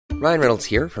Ryan Reynolds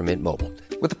here from Mint Mobile.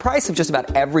 With the price of just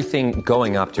about everything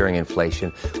going up during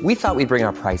inflation, we thought we'd bring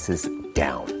our prices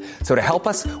down. So to help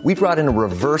us, we brought in a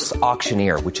reverse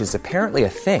auctioneer, which is apparently a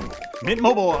thing. Mint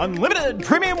Mobile Unlimited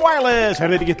Premium Wireless. How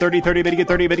to get 30, 30, bit to get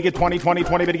 30, bit to get 20, 20,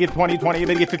 20, bit to get 20, 20,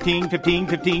 bit to get 15, 15,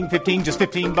 15, 15, just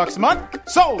 $15 a month?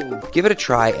 Sold! Give it a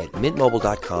try at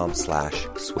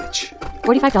mintmobile.com/switch.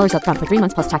 $45 up front for 3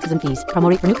 months plus taxes and fees. Promo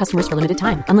rate for new customers for limited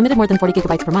time. Unlimited more than 40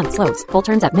 gigabytes per month. Slows full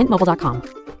terms at mintmobile.com. Are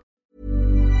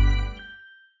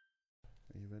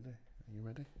you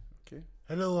ready? Okay.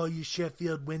 Hello, all you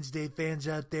Sheffield Wednesday fans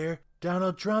out there.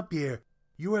 Donald Trump here.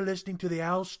 You are listening to the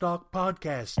Owl Stalk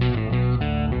Podcast.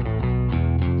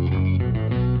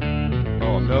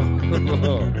 Oh, no.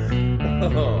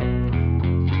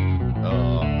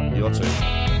 Your turn.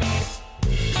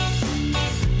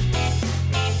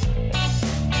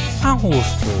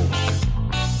 Owls Talk.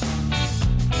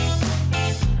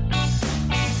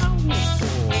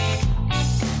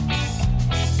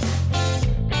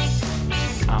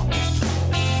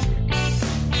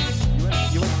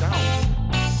 You went down.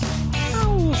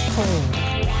 Owls Talk.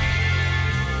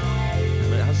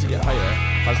 But it has to get higher.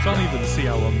 I can't even see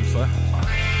how long it's left.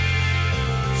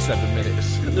 7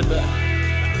 minutes.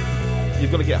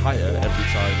 You've got to get higher every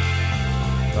time.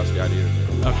 That's the idea of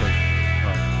it. Okay.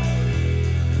 Right.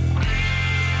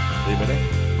 Are you ready?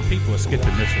 People are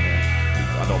skipping this one.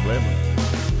 I don't blame them.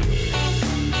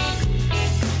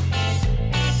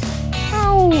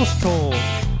 Owls Talk.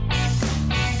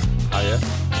 Higher.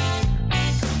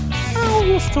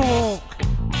 Owls Talk.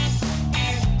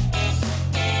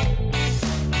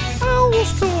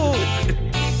 Owls Talk.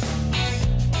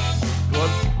 Go on.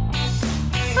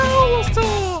 Owls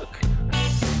Talk.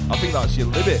 I think that's your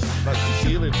limit. That's your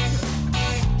ceiling.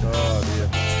 Oh dear.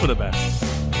 It's for the best.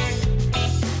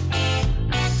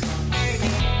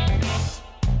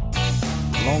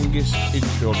 Longest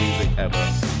intro music ever.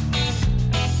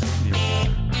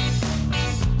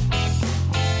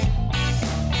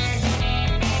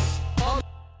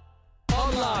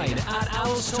 Online at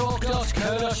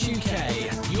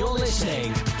owlstalk.co.uk. You're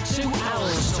listening to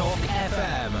Owls Talk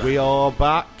FM. We are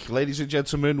back, ladies and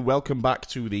gentlemen. Welcome back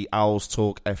to the Owls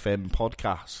Talk FM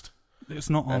podcast. It's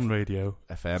not on radio.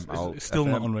 FM. It's still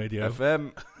FM, not on radio.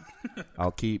 FM.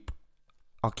 I'll keep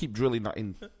drilling that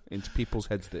into people's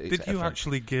heads. That it's Did you FM.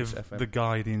 actually give the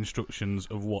guy the instructions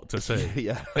of what to say?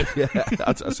 Yeah.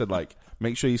 I said, like,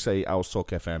 make sure you say Owls Talk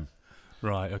FM.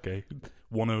 Right, okay.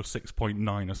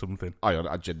 106.9 or something.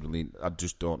 I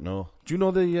just don't know. Do you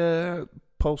know the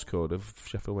postcode of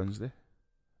Sheffield Wednesday?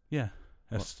 Yeah.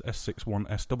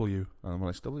 S61SW.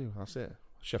 Well, SW, that's it.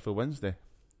 Sheffield Wednesday.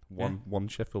 One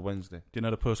Sheffield Wednesday. Do you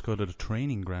know the postcode of the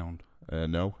training ground?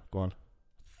 No, go on. I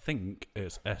think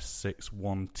it's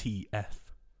S61TF.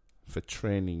 For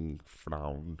training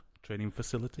ground. Training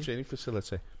facility? Training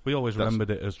facility. We always remembered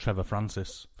it as Trevor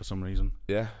Francis for some reason.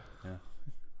 Yeah. Yeah.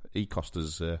 He cost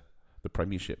us the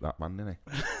Premiership, that man, didn't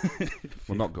he?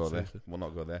 We'll not go there.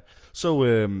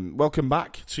 So, welcome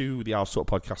back to the Owls Talk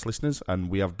podcast, listeners. And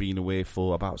we have been away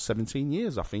for about 17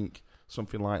 years, I think.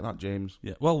 Something like that, James.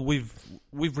 Yeah. Well, we've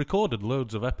recorded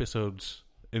loads of episodes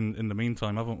in the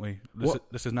meantime, haven't we?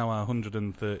 This is now our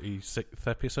 136th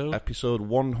episode. Episode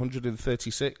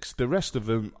 136. The rest of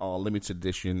them are limited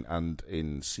edition and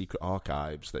in secret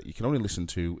archives that you can only listen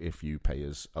to if you pay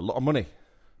us a lot of money.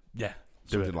 Yeah.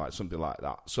 Something like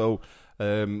that. So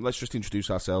let's just introduce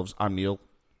ourselves. I'm Neil.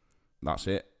 That's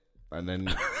it. And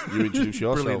then you introduce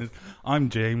yourself. Brilliant. I'm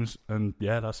James, and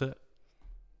yeah, that's it.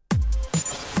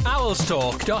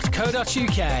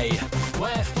 owlstalk.co.uk,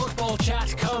 where football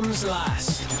chat comes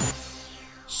last.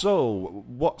 So,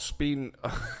 what's been...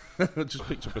 I just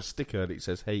picked up a sticker and it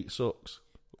says, hate sucks.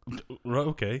 Right,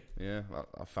 okay. Yeah,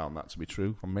 I found that to be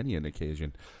true on many an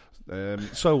occasion.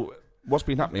 So... What's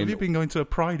been happening? Have you been going to a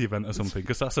Pride event or something?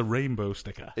 Because that's a rainbow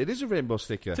sticker. It is a rainbow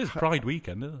sticker. It is Pride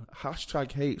weekend, isn't it?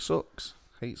 Hashtag hate sucks.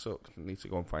 Hate sucks. I need to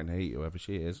go and find hate, whoever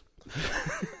she is.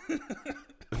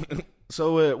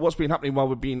 So, what's been happening while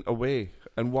we've been away?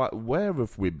 And where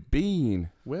have we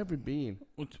been? Where have we been?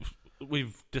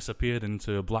 We've disappeared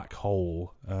into a black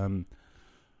hole. I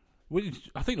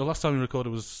think the last time we recorded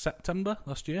was September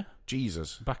last year.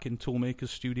 Jesus. Back in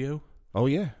Toolmaker's studio. Oh,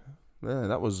 yeah. Yeah,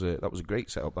 that was a great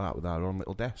setup, that, with our own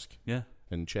little desk. Yeah.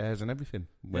 And chairs and everything.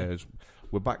 Whereas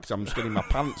we're back, I'm just getting my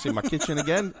pants in my kitchen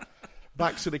again.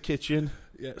 Back to the kitchen.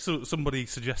 Yeah. So somebody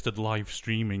suggested live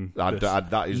streaming. That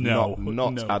is not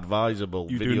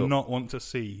advisable. You video. do not want to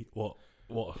see what.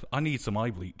 I need some eye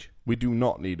bleach. We do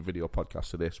not need a video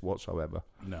podcast of this whatsoever.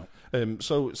 No.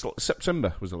 So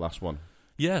September was the last one.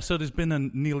 Yeah, so there's been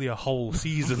nearly a whole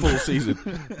season. Full season.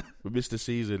 We missed a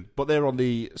season. But they're on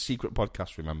the secret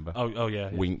podcast, remember? Oh yeah.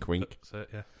 Wink, wink.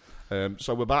 That's it, yeah.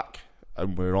 So we're back,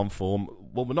 and we're on form.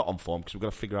 Well, we're not on form, because we've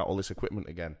got to figure out all this equipment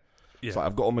again. Yeah. It's like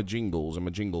I've got all my jingles and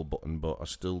my jingle button, but I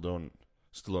still don't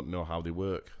know how they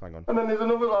work. Hang on. And then there's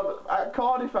another lad at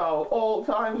Cardiff Owl, all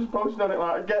times posting on it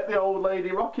like, get the old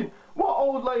lady rocking. What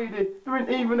old lady? There ain't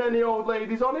even any old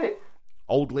ladies on it.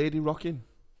 Old lady rocking?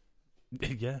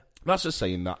 Yeah. That's a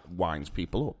saying that winds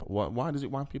people up. Why does it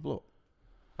wind people up?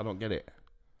 I don't get it.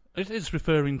 It's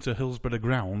referring to Hillsborough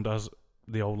Ground as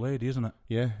the old lady, isn't it?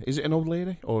 Yeah. Is it an old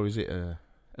lady, or is it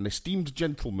an esteemed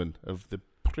gentleman of the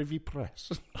Privy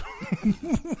Press?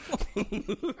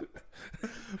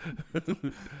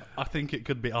 I think it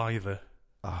could be either.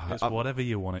 It's whatever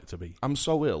you want it to be. I'm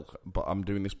so ill, but I'm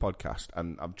doing this podcast,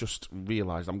 and I've just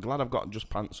realised I'm glad I've got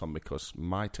just pants on, because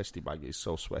my testy bag is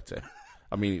so sweaty.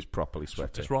 I mean, it's properly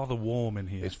sweaty. It's rather warm in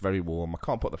here. It's very warm. I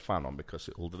can't put the fan on because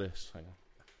it'll do this. Hang on.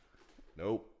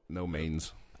 Nope, no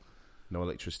mains. No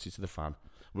electricity to the fan.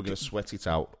 We're going to sweat it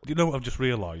out. Do you know what I've just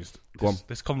realised? Go on.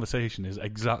 This conversation is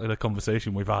exactly the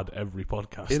conversation we've had every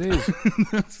podcast. It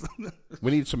is.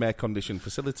 We need some air-conditioned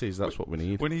facilities. That's what we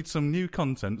need. We need some new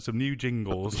content, some new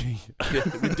jingles. Yeah,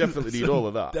 we definitely need all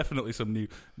of that. Definitely some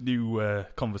new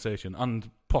conversation, and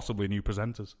possibly new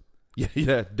presenters.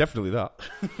 Yeah, definitely that.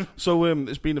 So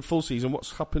it's been a full season.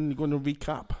 What's happened? You going to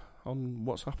recap on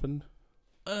what's happened?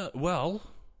 Well,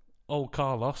 old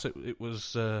Carlos, it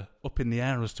was up in the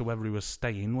air as to whether he was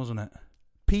staying, wasn't it?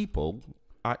 People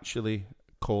actually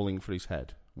calling for his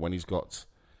head when he's got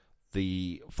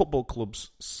the football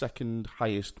club's second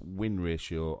highest win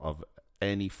ratio of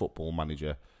any football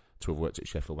manager to have worked at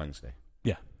Sheffield Wednesday.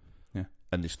 Yeah.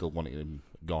 And they still wanted him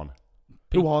gone.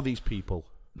 Who are these people?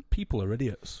 People are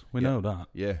idiots. We know that.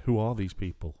 Yeah, who are these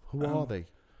people? Who are they?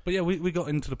 But yeah, we got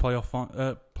into the playoff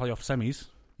semis.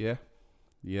 Yeah.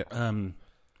 And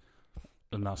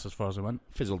that's as far as I went.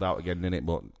 Fizzled out again, didn't it?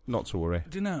 But not to worry.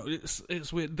 Do you know,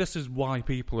 it's weird. This is why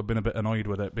people have been a bit annoyed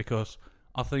with it, because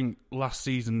I think last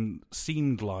season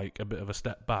seemed like a bit of a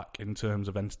step back in terms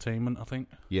of entertainment, I think.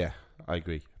 Yeah, I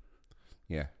agree.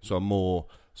 Yeah, so a more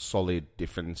solid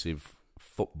defensive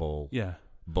football. Yeah.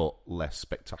 But less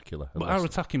spectacular. But our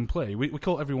attacking play, we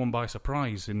caught everyone by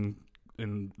surprise in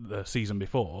the season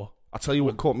before. I'll tell you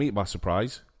what caught me by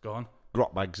surprise. Go on.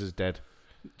 Grotbags is dead.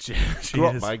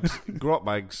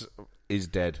 Grotbags is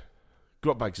dead.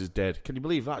 Grotbags is dead. Can you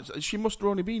believe that? She must have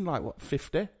only been like,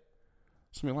 50?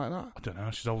 Something like that? I don't know.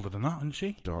 She's older than that, isn't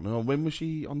she? Don't know. When was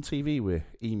she on TV with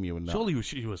Emu and that? Surely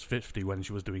she was 50 when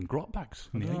she was doing Grotbags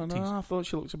in the 80s. No, I thought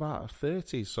she looked about her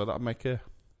 30s, so that'd make her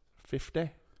 50.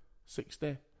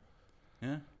 60.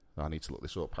 Yeah. I need to look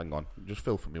this up. Hang on. Just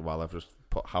fill for me while I've just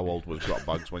put how old was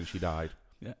Grotbags when she died.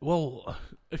 Yeah. Well,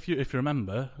 if you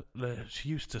remember, she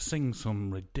used to sing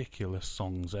some ridiculous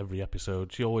songs every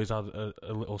episode. She always had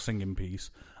a little singing piece,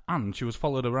 and she was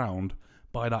followed around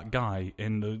by that guy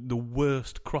in the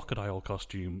worst crocodile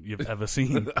costume you've ever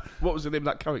seen. What was the name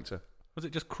of that character? Was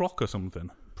it just Croc or something?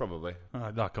 Probably.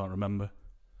 I can't remember.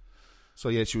 So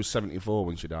yeah, she was 74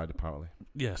 when she died, apparently.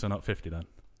 Yeah, so not 50 then.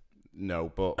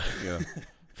 No, but yeah,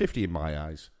 50 in my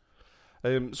eyes.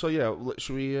 So yeah,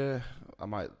 should we? I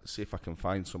might see if I can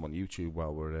find some on YouTube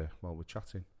while we're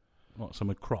chatting. What, some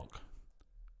with Croc?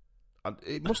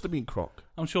 It must have been Croc.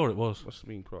 I'm sure it was. Must have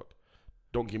been Croc.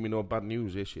 Don't give me no bad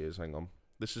news. Here she is. Hang on.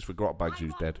 This is for Grotbags,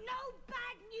 who's dead. No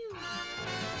bad news.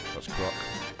 That's Croc.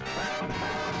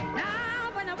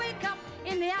 Now when I wake up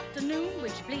in the afternoon,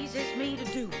 which pleases me to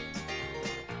do,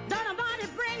 don't nobody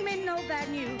bring me no bad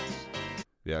news.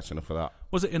 Yeah, that's enough of that.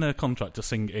 Was it in her contract to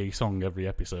sing a song every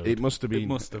episode? It must have been. It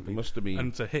must have been. Must have been.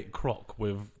 And to hit Croc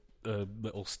with a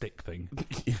little stick thing.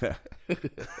 Yeah.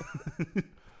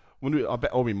 I bet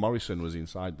Owen Morrison was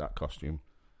inside that costume.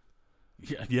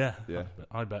 Yeah.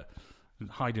 I bet.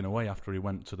 Hiding away after he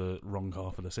went to the wrong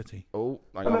half of the city. Oh,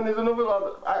 hang and on. then there's another lad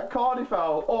at Cardiff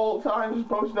Owl, all times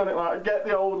posting on it like, get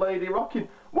the old lady rocking.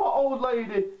 What old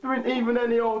lady? There ain't even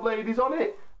any old ladies on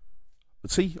it.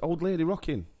 See, old lady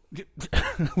rocking.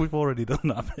 We've already done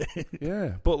that bit.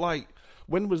 Yeah, but like,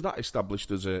 when was that established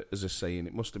as a saying?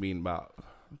 It must have been about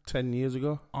 10 years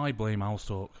ago. I blame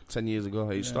Alstalk. 10 years ago,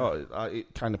 it started.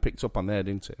 It kind of picked up on there,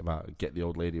 didn't it? About get the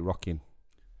old lady rocking.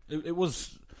 It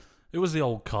was the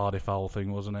old Cardiff Owl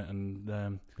thing, wasn't it?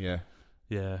 And yeah.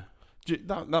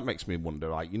 That makes me wonder.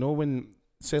 Like, you know, when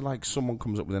say like someone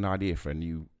comes up with an idea for a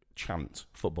new chant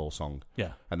football song,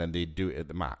 and then they do it at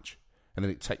the match, and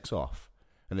then it takes off.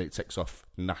 And then it takes off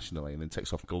nationally, and then it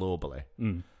takes off globally.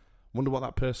 Wonder what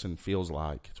that person feels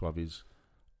like to have his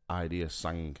idea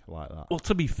sang like that. Well,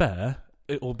 to be fair,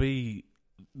 it'll be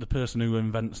the person who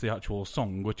invents the actual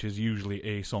song, which is usually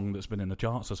a song that's been in the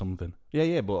charts or something.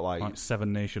 Yeah, but like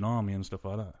Seven Nation Army and stuff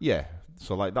like that. Yeah,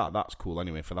 so like that's cool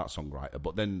anyway for that songwriter.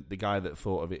 But then the guy that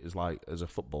thought of it as a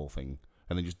football thing,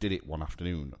 and then just did it one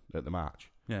afternoon at the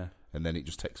match. Yeah, and then it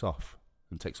just takes off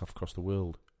across the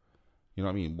world. You know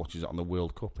what I mean? Watches it on the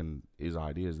World Cup, and his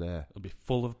idea's there. It'll be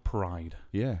full of pride.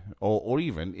 Yeah, or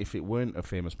even if it weren't a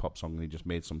famous pop song and he just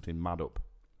made something mad up.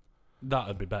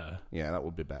 That'd be better. Yeah, that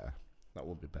would be better.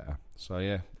 So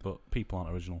yeah, but people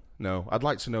aren't original. No, I'd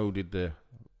like to know, did they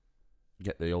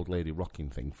get the old lady rocking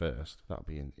thing first? That'd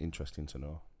be interesting to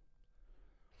know.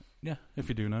 Yeah, if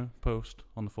you do know, post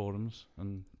on the forums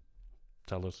and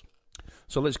tell us.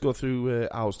 So let's go through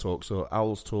Owls Talk. So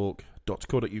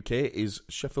owlstalk.co.uk is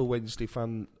Sheffield Wednesday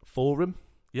fan forum.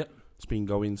 Yep. It's been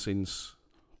going since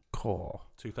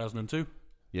 2002.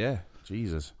 Yeah,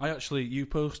 Jesus. You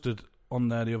posted on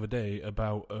there the other day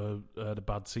about the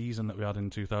bad season that we had in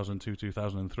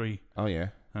 2002-2003. Oh, yeah.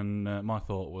 And my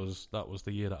thought was that was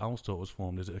the year that Owls Talk was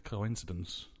formed. Is it a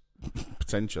coincidence?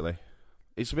 Potentially.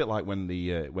 It's a bit like when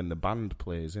the band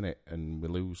plays, innit, and we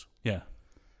lose. Yeah.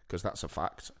 Because that's a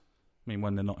fact. I mean,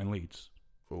 when they're not in Leeds.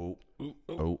 Oh.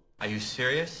 Are you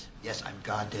serious? Yes, I'm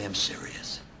goddamn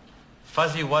serious.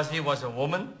 Fuzzy Wuzzy was a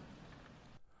woman?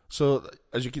 So,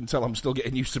 as you can tell, I'm still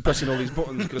getting used to pressing all these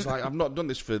buttons because I've not done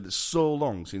this for so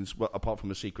long since, well, apart from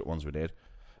the secret ones we did,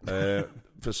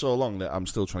 for so long that I'm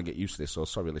still trying to get used to this. So,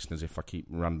 sorry, listeners, if I keep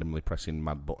randomly pressing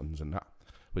mad buttons and that.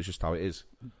 But it's just how it is.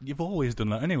 You've always done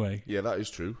that anyway. Yeah, that is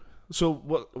true. So,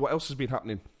 what else has been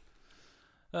happening?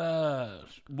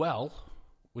 Well,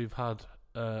 we've had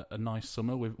a nice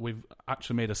summer. We've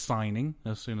actually made a signing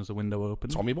as soon as the window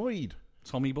opened. Tommy Boyd,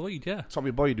 yeah.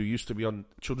 Tommy Boyd, who used to be on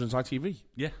Children's ITV.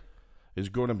 Yeah. He's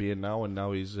grown a beard now, and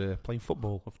now he's playing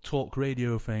football. Of talk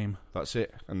radio fame. That's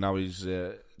it. And now he's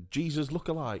Jesus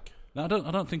lookalike. No, I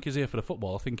don't think he's here for the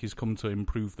football. I think he's come to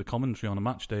improve the commentary on a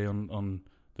match day on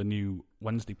the new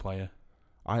Wednesday player.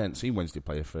 I hadn't seen Wednesday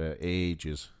player for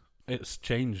ages. It's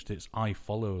changed. It's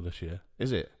iFollow this year.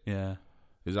 Is it? Yeah.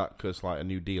 Is that because like a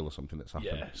new deal or something that's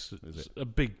happened? Yes. It's a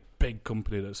big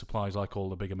company that supplies like all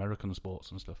the big American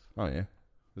sports and stuff. Oh, yeah.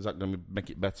 Is that going to make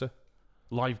it better?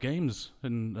 Live games,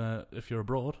 and if you're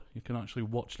abroad, you can actually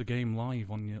watch the game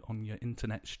live on your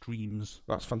internet streams.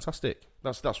 That's fantastic.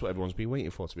 That's what everyone's been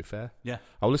waiting for, to be fair. Yeah.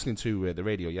 I was listening to the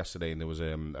radio yesterday, and there was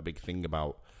a big thing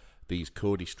about these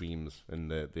Cody streams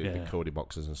and the Cody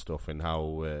boxes and stuff, and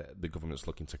how the government's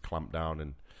looking to clamp down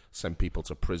and send people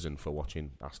to prison for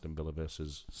watching Aston Villa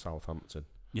versus Southampton.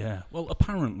 Yeah. Well,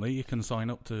 apparently you can sign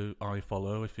up to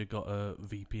iFollow if you've got a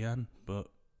VPN, but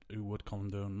who would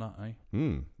condone that, eh?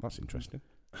 That's interesting.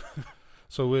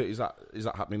 So is that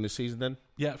happening this season then?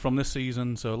 Yeah, from this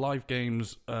season. So live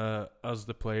games as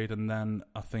they're played, and then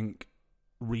I think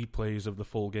replays of the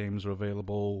full games are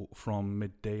available from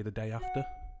midday the day after.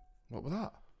 What was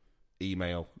that?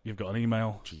 Email. You've got an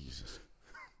email. Jesus.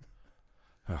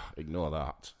 Ignore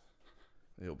that.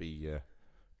 It'll be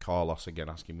Carlos again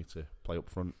asking me to play up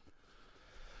front.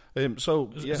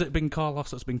 Has it been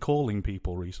Carlos that's been calling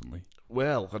people recently?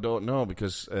 Well, I don't know,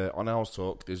 because on Owls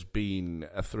Talk there's been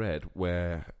a thread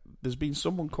where there's been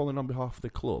someone calling on behalf of the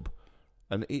club,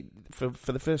 and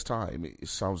for the first time it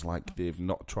sounds like they've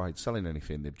not tried selling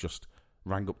anything. They've just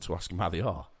rang up to ask them how they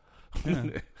are.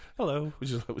 Yeah. Hello.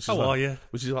 How are you?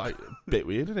 Which is like a bit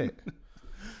weird, isn't it?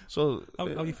 So how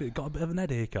you feel? Got a bit of an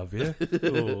headache, have you?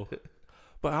 Oh.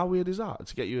 But how weird is that,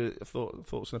 to get your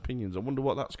thoughts and opinions? I wonder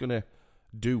what that's going to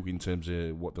do in terms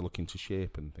of what they're looking to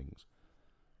shape and things.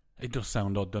 It does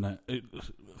sound odd, doesn't it?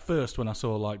 First, when I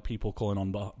saw like people calling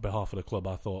on behalf of the club,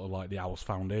 I thought of like the Owls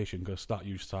Foundation, because that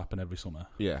used to happen every summer.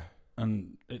 Yeah.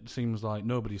 And it seems like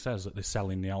nobody says that they're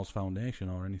selling the Owls Foundation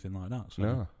or anything like that. So.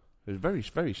 No. It's very,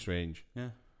 very strange. Yeah.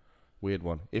 Weird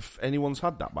one. If anyone's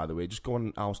had that, by the way, just go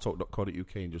on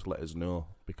owlstalk.co.uk and just let us know,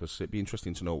 because it'd be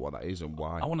interesting to know what that is and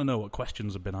why. I want to know what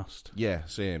questions have been asked. Yeah,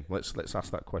 same. Let's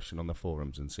ask that question on the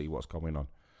forums and see what's going on.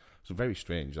 It's very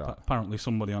strange, that. Apparently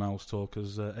somebody on Owls Talk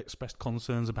has expressed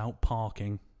concerns about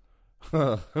parking.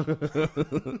 And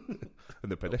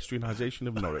the pedestrianisation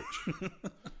of Norwich.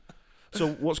 So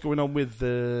what's going on with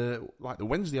the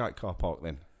Wednesday night car park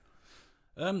then?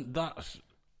 That,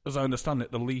 as I understand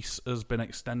it, the lease has been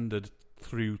extended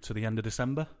through to the end of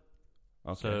December.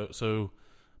 Okay. So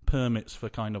permits for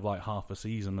kind of like half a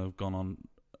season have gone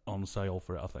on sale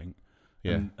for it, I think.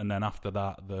 Yeah. And then after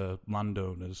that, the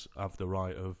landowners have the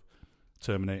right of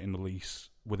terminating the lease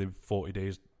within 40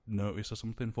 days notice or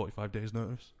something, 45 days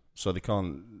notice. So they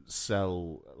can't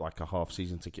sell like a half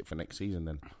season ticket for next season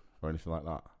then, or anything like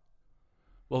that?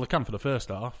 Well, they can for the first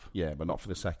half. Yeah, but not for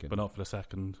the second.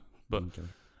 But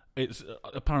It's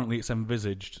apparently it's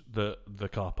envisaged that the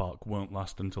car park won't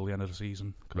last until the end of the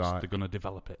season because they're going to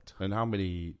develop it. And how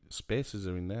many spaces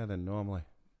are in there then normally?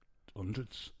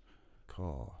 Hundreds.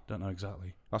 Cool. Don't know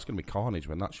exactly. That's going to be carnage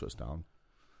when that shuts down.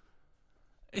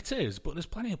 It is, but there's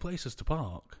plenty of places to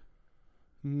park.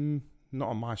 Not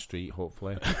on my street,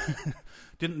 hopefully.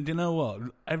 Do you know what?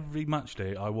 Every match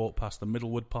day, I walk past the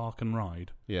Middlewood Park and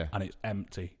Ride, and it's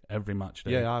empty every match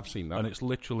day. Yeah, I've seen that. And it's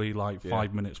literally like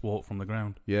 5 minutes walk from the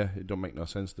ground. Yeah, it don't make no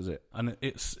sense, does it? And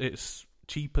it's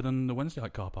cheaper than the Wednesday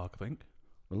night car park, I think.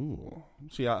 Ooh.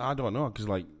 See, I don't know, because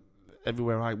like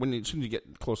everywhere as soon as you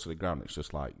get close to the ground, it's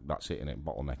just like that's it, innit?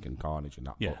 Bottleneck and carnage and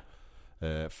that. Yeah.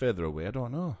 But, further away, I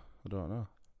don't know.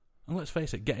 And let's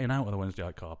face it, getting out of the Wednesday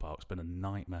night car park's been a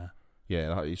nightmare.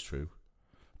 Yeah, that is true.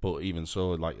 But even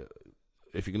so, like,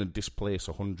 if you're going to displace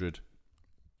 100,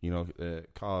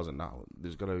 cars and that,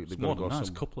 they've got to go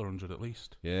a couple of hundred at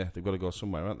least. Yeah, they've got to go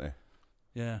somewhere, aren't they?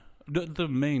 Yeah. The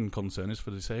main concern is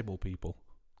for disabled people.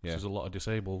 Yeah. There's a lot of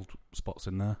disabled spots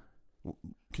in there.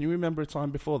 Can you remember a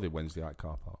time before the Wednesday night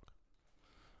car park?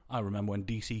 I remember when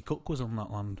DC Cook was on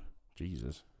that land.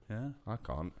 Jesus. Yeah. I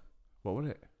can't. What was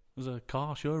it? It was a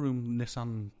car showroom,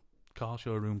 Nissan car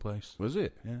showroom place. Was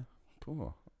it? Yeah.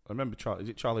 Cool. I remember, is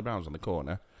it Charlie Brown's on the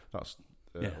corner? That's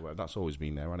that's always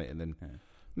been there, hasn't it? And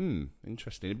then,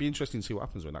 interesting. It'd be interesting to see what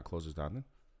happens when that closes down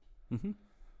then.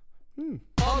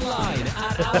 Online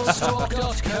at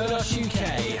owlstalk.co.uk.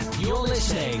 You're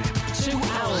listening to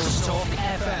Owlstalk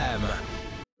FM.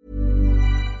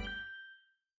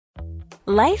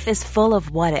 Life is full of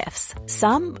what-ifs.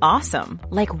 Some awesome,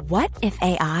 like what if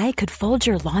AI could fold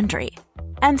your laundry?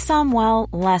 And some, well,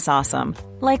 less awesome,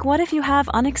 like what if you have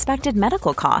unexpected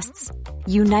medical costs?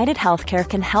 United Healthcare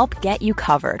can help get you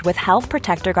covered with Health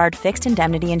Protector Guard fixed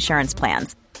indemnity insurance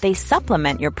plans. They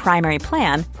supplement your primary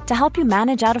plan to help you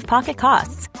manage out-of-pocket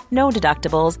costs. No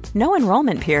deductibles, no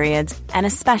enrollment periods, and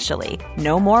especially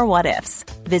no more what-ifs.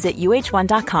 Visit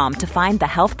uh1.com to find the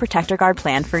Health Protector Guard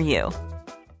plan for you.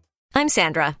 I'm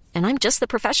Sandra, and I'm just the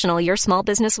professional your small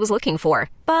business was looking for.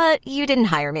 But you didn't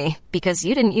hire me because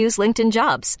you didn't use LinkedIn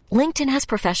Jobs. LinkedIn has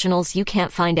professionals you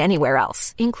can't find anywhere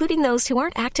else, including those who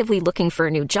aren't actively looking for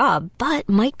a new job, but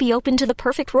might be open to the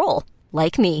perfect role,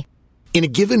 like me. In a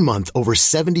given month, over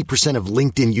 70% of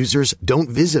LinkedIn users don't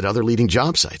visit other leading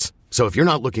job sites. So if you're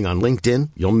not looking on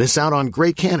LinkedIn, you'll miss out on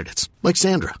great candidates, like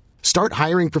Sandra. Start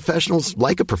hiring professionals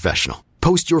like a professional.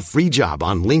 Post your free job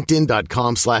on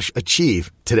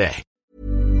linkedin.com/achieve today.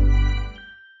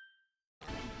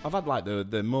 I've had like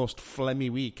the most phlegmy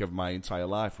week of my entire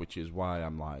life, which is why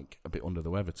I'm like a bit under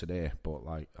the weather today. But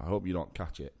like, I hope you don't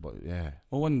catch it. But yeah.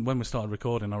 Well, when we started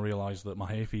recording, I realised that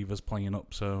my hay fever's playing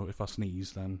up. So if I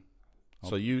sneeze, then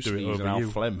so you sneeze and I'll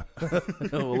phlegm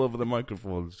all over the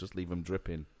microphones. Just leave them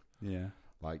dripping. Yeah,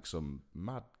 like some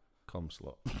mad cum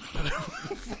slut.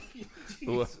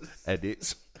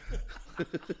 Edits.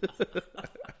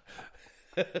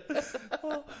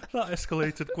 Oh, that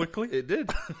escalated quickly. It did.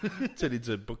 Turned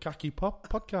into Bukkake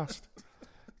podcast.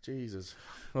 Jesus.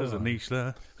 There's a niche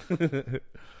there.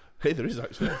 Hey, there is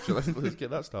actually. Let's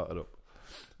get that started up.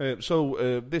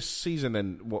 So this season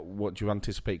then, what do you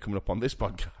anticipate coming up on this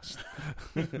podcast?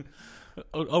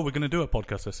 Oh, we're going to do a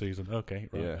podcast this season. Okay.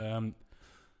 Right.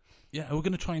 Yeah. We're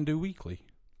going to try and do weekly.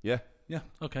 Yeah. Yeah,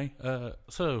 okay.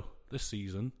 So, this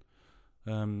season,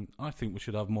 I think we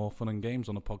should have more fun and games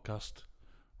on the podcast.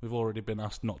 We've already been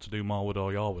asked not to do Marwood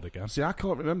or Yarwood again. See, I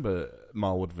can't remember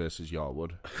Marwood versus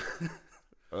Yarwood.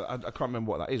 I can't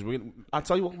remember what that is. I'll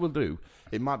tell you what we'll do.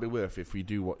 It might be worth if we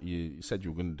do what you said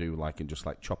you were going to do, like, and just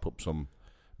like chop up some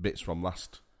bits from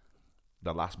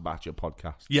the last batch of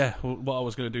podcasts. Yeah, well, what I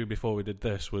was going to do before we did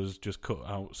this was just cut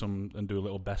out some and do a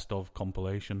little best of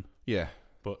compilation. Yeah.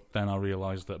 But then I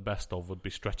realised that best of would be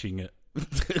stretching it.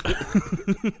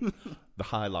 The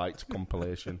highlight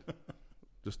compilation.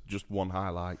 Just one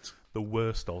highlight. The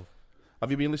worst of. Have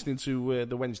you been listening to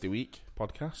the Wednesday Week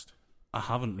podcast? I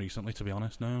haven't recently, to be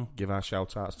honest, no. Give our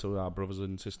shout-outs to our brothers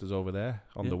and sisters over there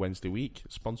on the Wednesday Week.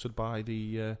 Sponsored by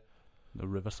the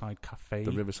Riverside Cafe.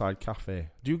 The Riverside Cafe.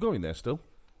 Do you go in there still?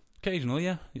 Occasionally,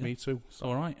 yeah. Me too. It's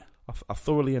all right. I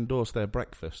thoroughly endorse their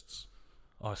breakfast.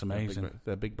 Oh, it's amazing.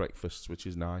 They're big breakfasts, which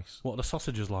is nice. What are the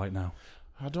sausages like now?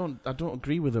 I don't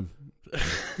agree with them.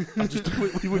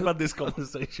 We've had this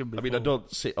conversation before. I mean, I don't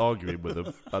sit arguing with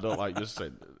them. I don't like just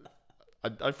saying.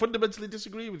 I fundamentally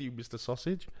disagree with you, Mr.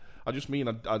 Sausage. I just mean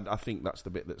I think that's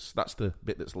the bit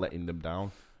that's letting them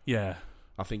down. Yeah.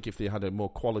 I think if they had a more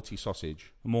quality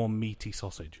sausage, a more meaty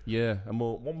sausage, yeah,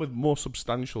 one with more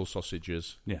substantial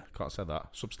sausages. Yeah, can't say that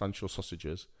substantial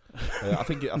sausages. I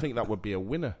think that would be a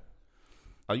winner.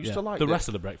 I used to like the rest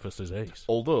of the breakfast is ace.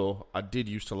 Although I did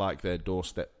used to like their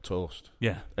doorstep toast.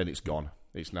 Yeah, and it's gone.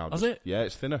 It's now. Has it? Yeah,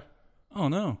 it's thinner. Oh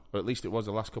no! Or at least it was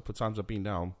the last couple of times I've been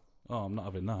down. Oh, I'm not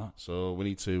having that. So we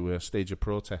need to stage a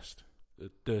protest. A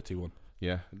dirty one.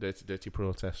 Yeah, a dirty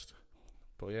protest.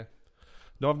 But yeah,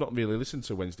 no, I've not really listened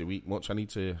to Wednesday Week much. I need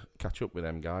to catch up with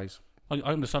them guys. I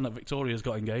understand that Victoria's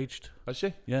got engaged. Has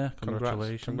she? Yeah,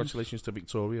 congratulations. Congratulations to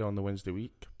Victoria on the Wednesday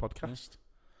Week podcast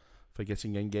for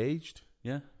getting engaged.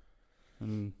 Yeah.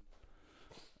 And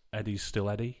Eddie's still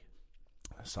Eddie.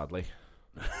 Sadly.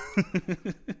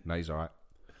 No, he's all right.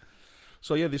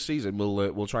 So yeah, this season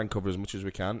we'll try and cover as much as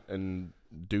we can and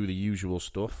do the usual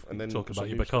stuff, and then talk about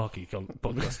your Bukaki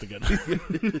podcast again.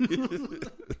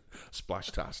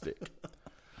 Splashtastic.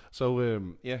 So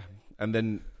yeah, and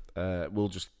then we'll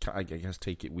just, I guess,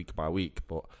 take it week by week.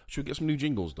 But should we get some new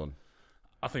jingles done?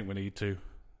 I think we need to.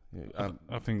 Yeah,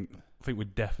 I think we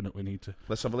definitely need to.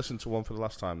 Let's have a listen to one for the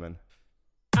last time then.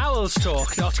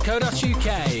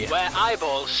 Owlstalk.co.uk, where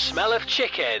eyeballs smell of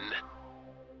chicken.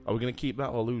 Are we going to keep that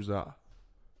or lose that?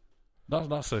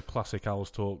 That's a classic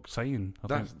Owls Talk saying.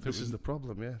 This is the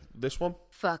problem, yeah. This one?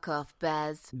 Fuck off,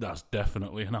 Bez. That's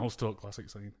definitely an Owls Talk classic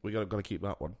saying. We got to keep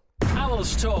that one.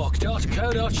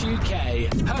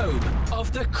 Owlstalk.co.uk, home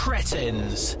of the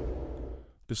cretins.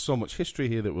 There's so much history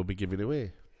here that we'll be giving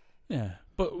away. Yeah,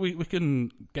 but we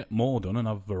can get more done and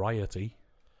have variety.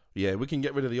 Yeah, we can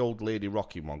get rid of the old lady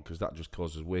rocking one because that just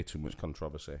causes way too much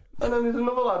controversy. And then there's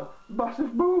another lad,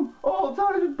 Massive Boom, all the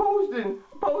time just posting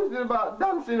about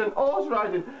dancing and horse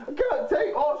riding. I can't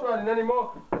take horse riding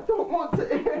anymore. I don't want to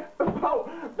hear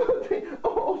about bloody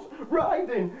horse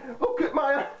riding. Look at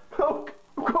my... Look,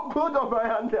 I've got blood on my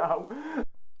hand now.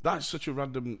 That's such a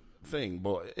random thing,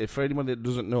 but if for anyone that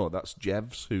doesn't know, that's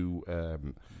Jevs, who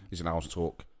is an Owls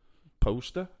Talk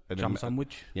poster. Jam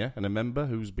sandwich. Yeah, and a member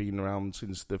who's been around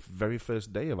since the very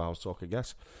first day of Owls Talk, I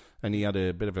guess. And he had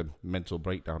a bit of a mental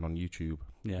breakdown on YouTube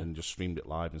and just streamed it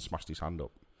live and smashed his hand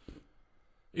up.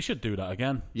 He should do that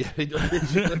again. Yeah,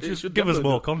 just give us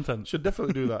more content. Should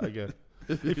definitely do that again.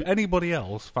 If anybody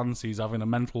else fancies having a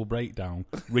mental breakdown,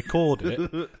 record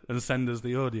it and send us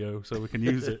the audio so we can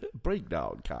use it.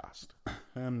 Breakdown cast.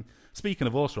 Speaking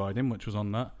of horse riding, which was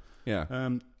on that,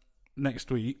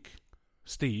 next week,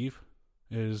 Steve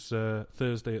is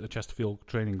Thursday at the Chesterfield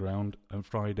training ground and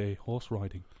Friday horse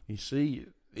riding. You see,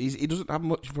 he doesn't have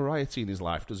much variety in his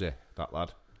life, does he, that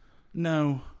lad?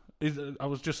 No. I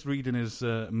was just reading his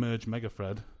Merge Mega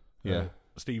thread.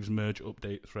 Steve's Merge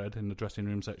update thread in the dressing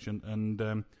room section,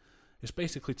 and it's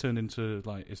basically turned into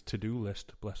like his to-do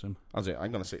list, bless him. Has it?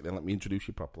 I'm going to sit there and let me introduce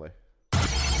you properly.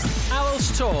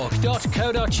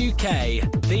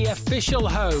 Owlstalk.co.uk, the official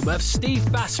home of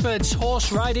Steve Basford's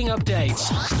horse riding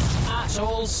updates. At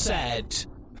all said.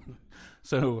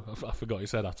 So, I forgot he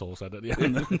said at all said at the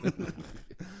end.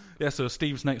 Yeah, so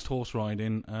Steve's next horse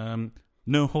riding.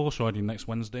 No horse riding next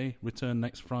Wednesday. Return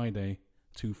next Friday,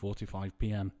 2:45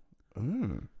 p.m.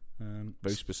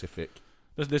 Very specific.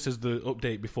 This is the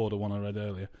update before the one I read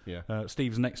earlier. Yeah.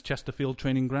 Steve's next Chesterfield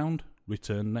training ground.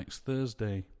 Return next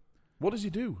Thursday. What does he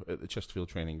do at the Chesterfield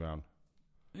training ground?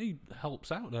 He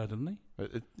helps out there, doesn't he?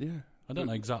 Yeah. I don't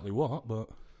know exactly what, but...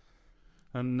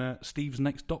 And Steve's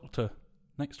next doctor,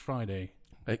 next Friday.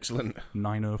 Excellent.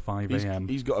 9:05 a.m.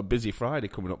 He's got a busy Friday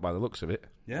coming up by the looks of it.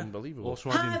 Yeah. Unbelievable.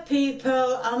 Hi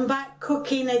people, I'm back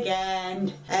cooking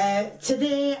again.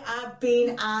 Today I've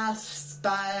been asked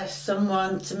by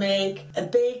someone to make a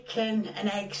bacon and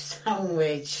egg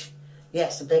sandwich.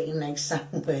 Yes, a bacon and egg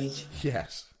sandwich.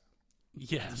 Yes.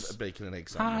 Yes. A bacon and egg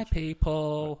sandwich. Hi,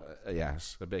 people.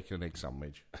 Yes, a bacon and egg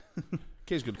sandwich.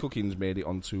 Kay's Good Cooking's made it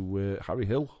onto Harry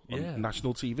Hill on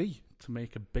national TV. To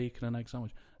make a bacon and egg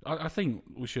sandwich. I think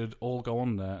we should all go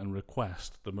on there and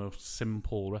request the most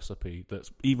simple recipe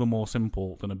that's even more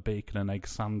simple than a bacon and egg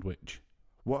sandwich.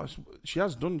 She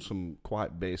has done some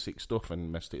quite basic stuff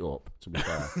and messed it up, to be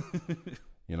fair.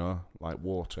 You know, like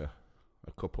water.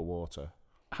 A cup of water.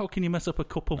 How can you mess up a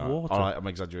cup of water? All right, I'm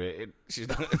exaggerating. She's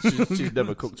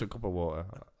never cooked a cup of water.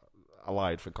 I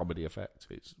lied for comedy effect.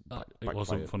 It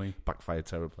wasn't funny. Backfired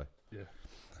terribly. Yeah.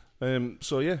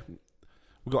 So, yeah.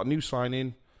 We've got a new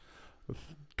sign-in.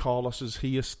 Carlos is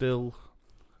here still.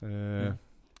 We're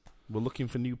looking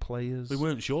for new players. We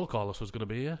weren't sure Carlos was going to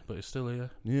be here, but he's still here.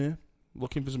 Yeah.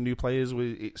 Looking for some new players.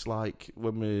 It's like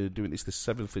when we're doing this the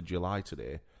 7th of July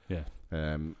today. Yeah.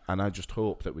 And I just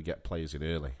hope that we get players in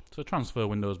early. So the transfer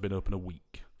window's been open a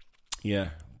week. Yeah,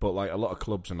 but like a lot of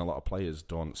clubs and a lot of players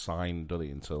don't sign, do they,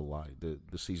 until like the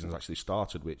season's actually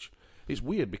started, which is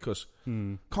weird because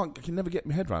I can never get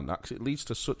my head around that because it leads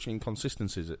to such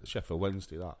inconsistencies at Sheffield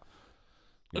Wednesday that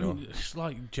You know? It's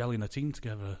like gelling a team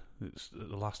together. It's at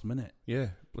the last minute. Yeah,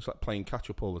 it's like playing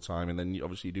catch-up all the time, and then you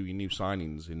obviously do your new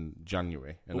signings in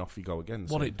January, and off you go again.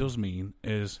 What it does mean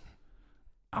is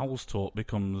Owls Talk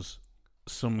becomes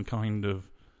some kind of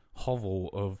hovel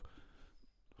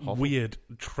of weird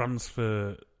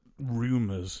transfer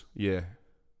rumours. Yeah.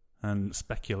 And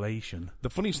speculation.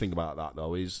 The funniest thing about that,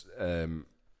 though, is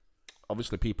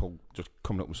obviously people just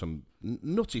coming up with some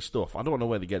nutty stuff. I don't know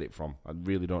where they get it from. I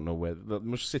really don't know where. They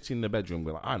must sit in the bedroom and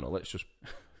be like, I know, let's just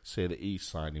say that he's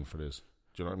signing for us.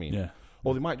 Do you know what I mean? Yeah.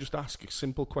 Or they might just ask a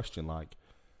simple question like,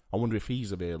 I wonder if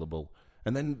he's available.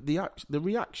 And then the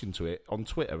reaction to it, on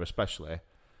Twitter especially,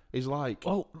 is like...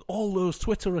 All those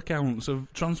Twitter accounts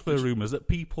of transfer rumours that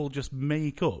people just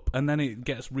make up, and then it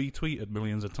gets retweeted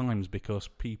millions of times because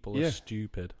people are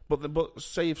stupid. But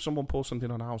say if someone posts something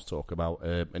on House Talk about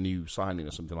a new signing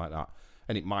or something like that,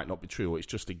 and it might not be true, or it's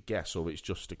just a guess, or it's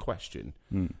just a question,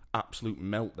 absolute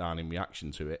meltdown in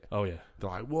reaction to it. Oh, yeah. They're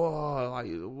like, whoa, like,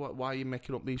 why are you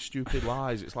making up these stupid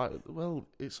lies? It's like, well,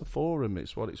 it's a forum,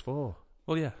 it's what it's for.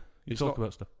 Well, yeah, you talk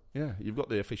about stuff. Yeah, you've got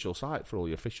the official site for all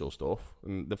your official stuff,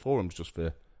 and the forum's just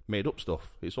for made-up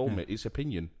stuff. It's all it's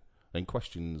opinion and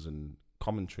questions and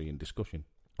commentary and discussion.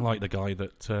 Like the guy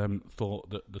that thought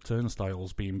that the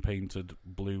turnstiles being painted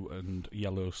blue and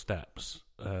yellow steps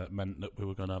meant that we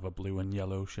were going to have a blue and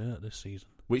yellow shirt this season.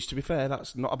 Which, to be fair,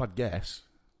 that's not a bad guess.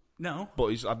 No.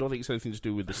 But I don't think it's anything to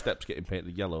do with the steps getting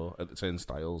painted yellow at the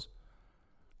turnstiles.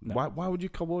 No. Why would you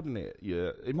coordinate?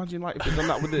 Imagine like if you'd done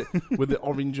that with the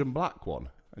orange and black one.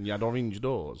 And you had orange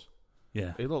doors.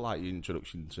 Yeah. It looked like your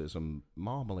introduction to some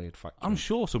marmalade factory. I'm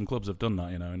sure some clubs have done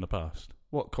that, in the past.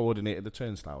 What, coordinated the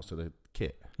turnstiles to the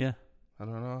kit? Yeah. I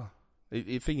don't know.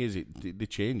 The thing is, they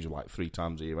change like 3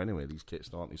 times a year anyway, these kits,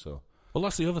 don't they? So. Well,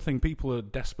 that's the other thing. People are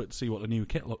desperate to see what the new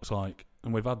kit looks like.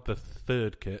 And we've had the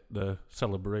third kit, the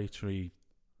celebratory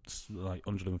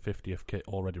 150th kit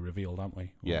already revealed, haven't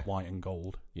we? Yeah. White and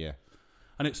gold. Yeah.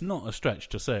 And it's not a stretch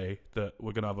to say that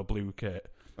we're going to have a blue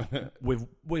kit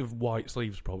with white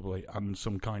sleeves probably and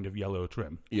some kind of yellow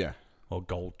trim. Yeah. Or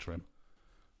gold trim.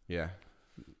 Yeah.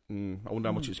 I wonder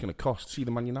how much it's going to cost. See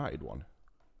the Man United one?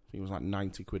 I think it was like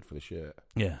 90 quid for the shirt.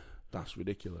 Yeah. That's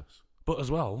ridiculous. But as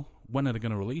well, when are they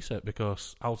going to release it?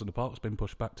 Because Owls in the Park's been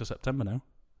pushed back to September now.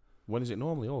 When is it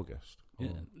normally? August? Yeah.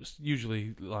 It's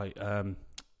usually like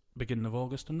beginning of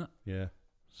August, isn't it? Yeah.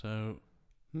 So...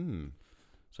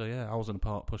 So yeah, Owls in the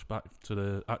Park pushed back to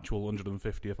the actual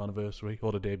 150th anniversary,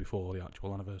 or the day before the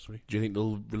actual anniversary. Do you think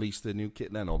they'll release the new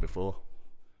kit then, or before?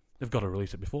 They've got to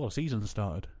release it before the season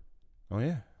started. Oh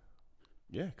yeah,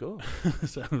 yeah, cool.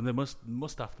 So they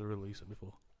must have to release it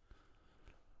before.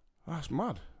 That's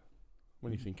mad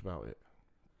when you think about it.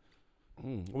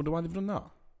 I wonder why they've done that.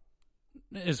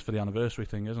 It is for the anniversary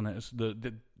thing, isn't it? It's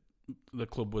the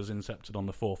club was incepted on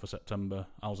the 4th of September.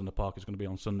 Owls in the Park is going to be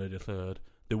on Sunday the 3rd.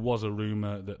 There was a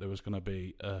rumour that there was going to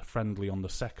be a friendly on the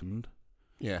 2nd.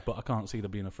 Yeah. But I can't see there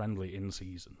being a friendly in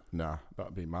season. Nah,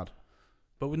 that'd be mad.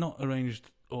 But we're not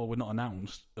arranged, or we're not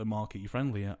announced a marquee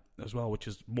friendly yet as well, which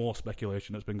is more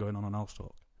speculation that's been going on Owls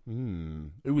Talk.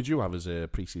 Who would you have as a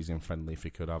pre-season friendly if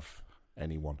you could have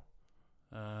anyone?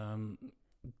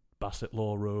 Bassett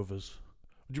Law Rovers.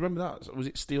 Do you remember that? Was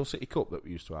it Steel City Cup that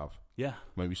we used to have? Yeah.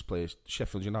 When we used to play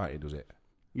Sheffield United, was it?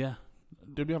 Yeah.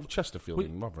 Did we have Chesterfield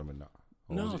in Rotherham and that?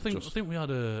 No, I think we had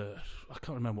I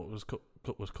can't remember what cup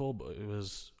was called, but it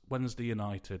was Wednesday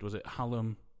United. Was it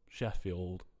Hallam,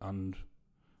 Sheffield, and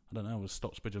I don't know, was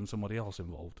Stocksbridge and somebody else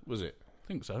involved? Was it? I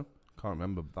think so. Can't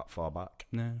remember that far back.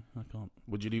 No, I can't.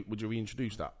 Would you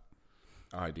reintroduce that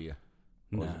idea?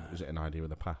 No. Is it an idea of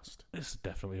the past? It's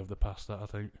definitely of the past, that I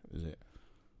think. Is it?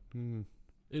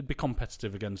 It'd be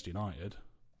competitive against United.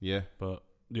 Yeah. But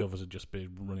the others would just be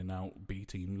running out B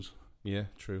teams. Yeah,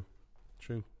 true.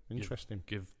 Interesting.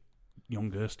 Give young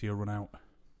Gursty a run out.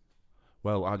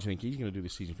 Well, how do you think he's going to do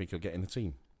this season? Think he'll get in the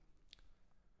team?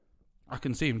 I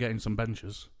can see him getting some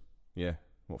benches. Yeah.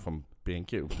 What, from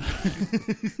B&Q?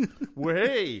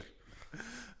 Way!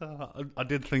 I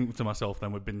did think to myself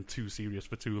then, we've been too serious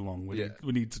for too long.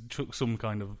 We need to chuck some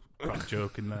kind of crap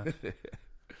joke in there.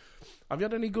 Have you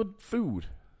had any good food?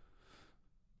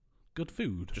 Good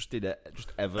food? Just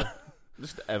ever.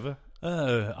 Just ever.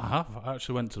 I have. I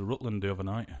actually went to Rutland the other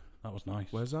night. That was nice.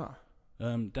 Where's that?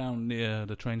 Down near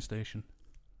the train station,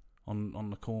 on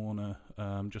the corner,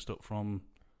 just up from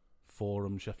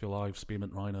Forum, Sheffield Live,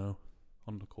 Spearmint Rhino,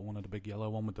 on the corner, the big yellow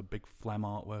one with the big phlegm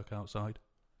artwork outside.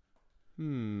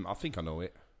 I think I know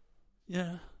it.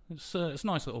 Yeah, it's a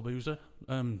nice little boozer.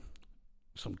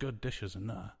 Some good dishes in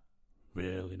there.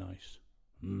 Really nice.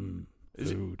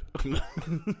 Food.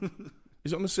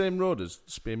 Is it on the same road as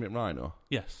Spearmint Rhino?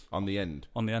 Yes. On the end?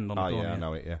 On the end, on the corner. Yeah, I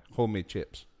know it, yeah. Homemade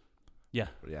chips. Yeah.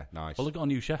 Yeah, nice. Well, they got a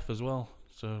new chef as well.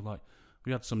 So, like,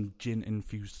 we had some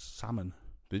gin-infused salmon.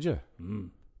 Did you? Mm.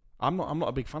 I'm not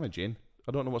a big fan of gin.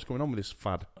 I don't know what's going on with this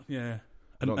fad. Yeah.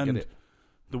 I don't get it.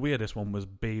 The weirdest one was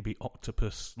baby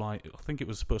octopus. Like, I think it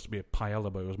was supposed to be a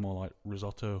paella, but it was more like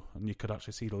risotto. And you could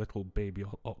actually see the little baby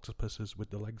octopuses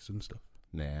with the legs and stuff.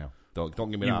 No. Don't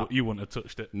give me that. You wouldn't have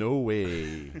touched it. No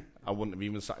way. I wouldn't have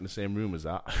even sat in the same room as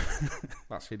that.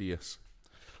 That's hideous.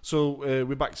 So,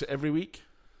 we're back to every week.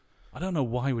 I don't know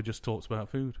why we just talked about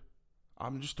food.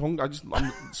 I'm just hungry.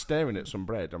 I'm staring at some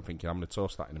bread. I'm thinking I'm going to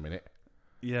toast that in a minute.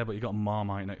 Yeah, but you got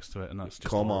Marmite next to it, and that's just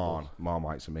Come horrible. on.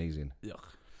 Marmite's amazing. Yuck.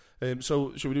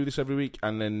 So, should we do this every week,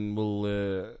 and then we'll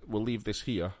leave this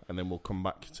here, and then we'll come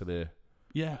back to the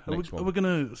next one. Are we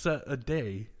going to set a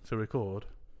day to record?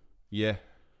 Yeah.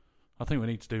 I think we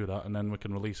need to do that, and then we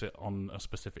can release it on a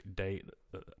specific date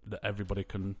that everybody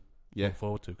can look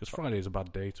forward to. Because Friday is a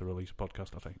bad day to release a podcast,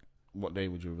 I think. What day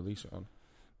would you release it on?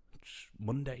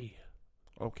 Monday.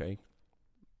 Okay.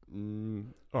 All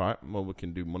right. Well, we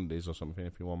can do Mondays or something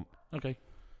if you want. Okay.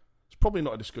 It's probably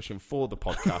not a discussion for the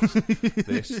podcast,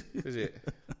 this, is it?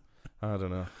 I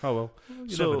don't know. Oh, well.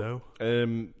 You never know.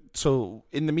 So,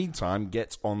 in the meantime,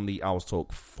 get on the Owls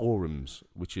Talk forums,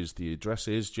 which is the address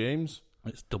is, James?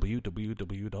 It's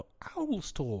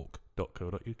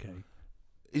www.owlstalk.co.uk.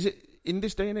 Is it, in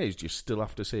this day and age, do you still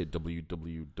have to say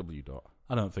www?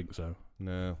 I don't think so.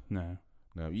 No. No.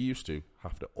 No, you used to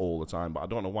have to all the time, but I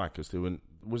don't know why, because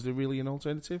was there really an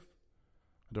alternative?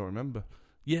 I don't remember.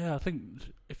 Yeah, I think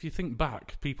if you think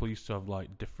back, people used to have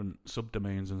like different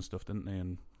subdomains and stuff, didn't they?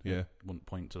 And yeah, wouldn't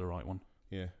point to the right one.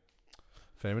 Yeah.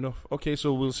 Fair enough. Okay,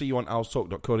 so we'll see you on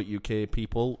owlstalk.co.uk,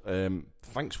 people.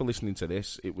 Thanks for listening to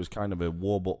this. It was kind of a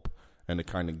warm-up and a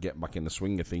kind of get back in the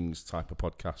swing of things type of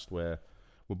podcast where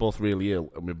we're both really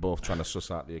ill and we're both trying to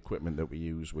suss out the equipment that we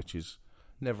use, which is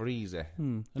never easy.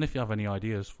 And if you have any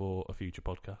ideas for a future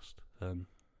podcast,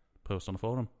 post on the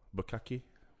forum. Bukaki?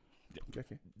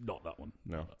 Okay. Not that one.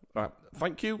 No. All right.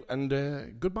 Thank you and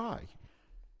goodbye.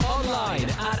 Online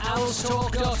at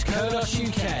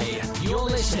owlstalk.co.uk. You're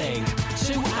listening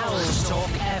to Owls Talk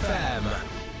FM.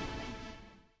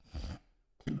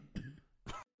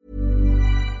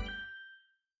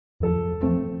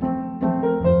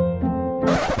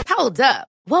 Hold up.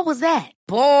 What was that?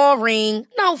 Boring.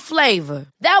 No flavor.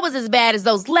 That was as bad as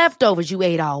those leftovers you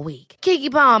ate all week.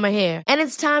 Keke Palmer here, and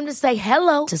it's time to say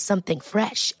hello to something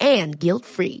fresh and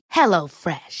guilt-free. Hello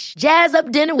Fresh. Jazz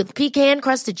up dinner with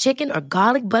pecan-crusted chicken or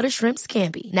garlic butter shrimp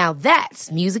scampi. Now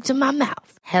that's music to my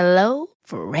mouth. Hello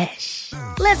Fresh.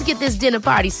 Let's get this dinner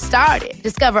party started.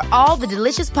 Discover all the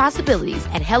delicious possibilities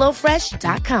at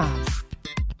HelloFresh.com.